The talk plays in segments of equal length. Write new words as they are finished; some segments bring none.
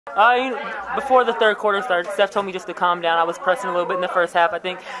Before the third quarter started, Steph told me just to calm down. I was pressing a little bit in the first half. I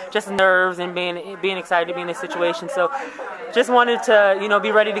think just nerves and being excited to be in this situation. So just wanted to,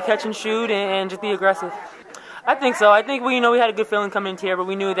 be ready to catch and shoot and just be aggressive. I think so. I think we had a good feeling coming into here, but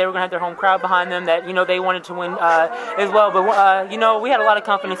we knew they were going to have their home crowd behind them, that, they wanted to win as well. But, we had a lot of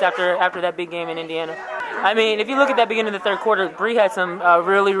confidence after that big game in Indiana. I mean, if you look at that beginning of the third quarter, Bree had some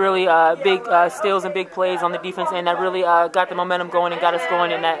really big steals and big plays on the defense end that really got the momentum going and got us going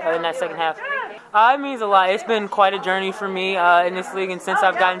in that second half. It means a lot. It's been quite a journey for me in this league, and since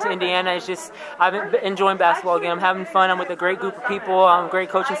I've gotten to Indiana, I've been enjoying basketball again. I'm having fun. I'm with a great group of people, great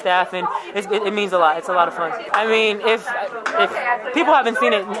coaching staff, and it means a lot. It's a lot of fun. I mean, if people haven't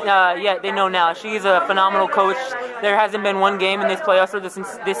seen it yet, they know now. She's a phenomenal coach. There hasn't been one game in this playoffs or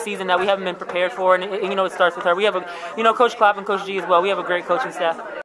this season that we haven't been prepared for, and it starts with her. We have Coach Klopp and Coach G as well. We have a great coaching staff.